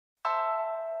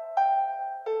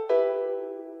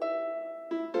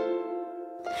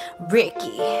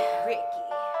Ricky.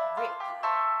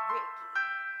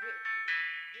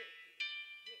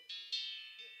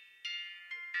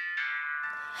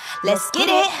 Let's get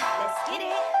it.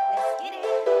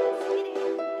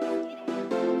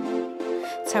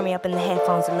 Turn me up in the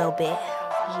headphones a little bit.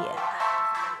 Yeah.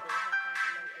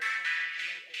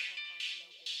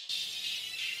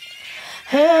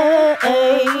 Hey,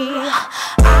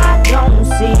 I don't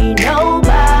see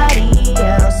nobody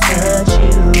else but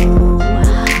you.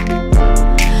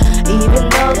 Even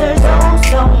though there's oh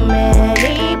so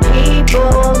many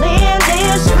people in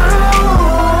this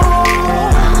room,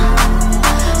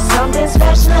 something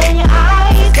special in your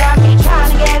eyes got me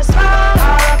trying to get a smile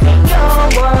all up in your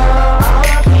world, all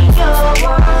up in your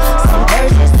world. So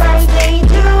there's this certain thing you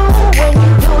do when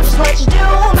you do just what you do,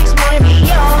 makes me wanna be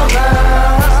your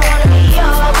girl, makes me wanna be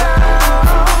your girl.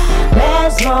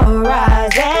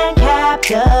 Mesmerized and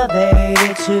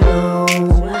captivated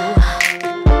too.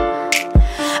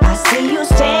 I see you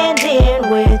standing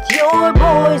with your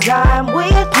boys, I'm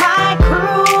with my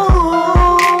crew.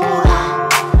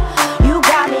 You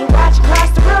got me watching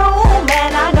across the room,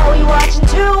 and I know you watching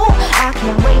too. I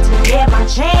can't wait to get my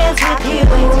chance with you.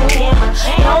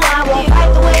 No, I won't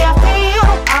fight the way I feel,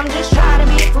 I'm just trying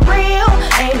to be for real.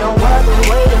 Ain't no other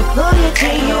way to put it to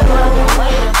you.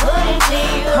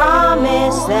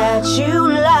 Promise that you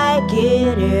like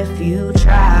it if you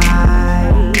try,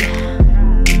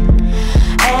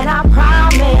 and I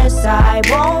promise I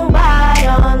won't bite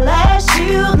unless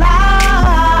you like.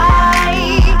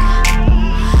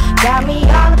 Got me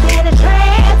all up in a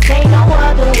trance, ain't no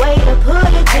other way to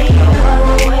put it to you.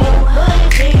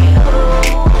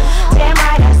 Damn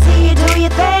right, I see you do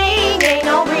your thing, ain't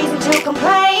no reason to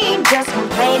complain. Just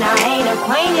complain I ain't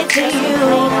acquainted to you.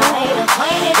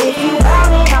 If you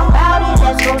bout it, I'm bout it.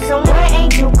 Let's go somewhere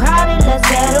ain't too crowded. Let's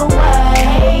get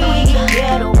away,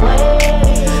 get away.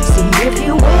 See if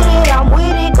you with it, I'm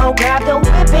with it. Go grab the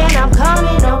whip and I'm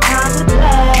coming. No time to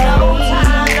play,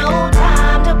 no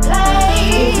time to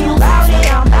play. If you bout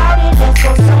it, I'm bout it. Let's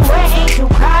go somewhere ain't too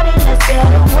crowded. Let's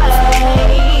get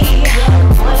away, get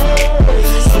away.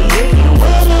 See if you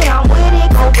with it, I'm with it.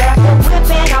 Go grab the whip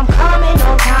and I'm coming.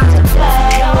 No time to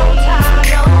play, no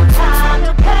time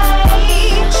to play.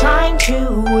 Trying to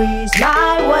ease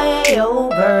my way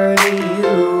over to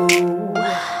you,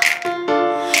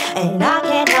 and I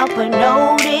can't help but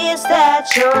notice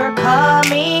that you're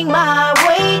coming my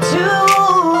way too.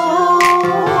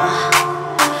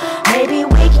 Maybe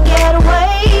we can get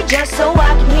away just so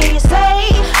I can hear you say,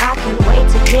 I can wait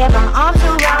to get my arms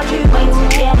around you.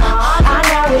 I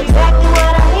know exactly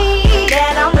what I need,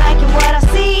 and I'm liking what I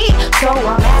see. So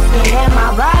I'm asking, am I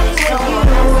riding with you?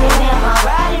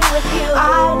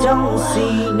 I don't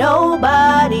see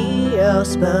nobody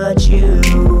else but you.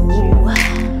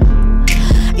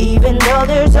 Even though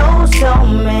there's oh so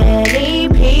many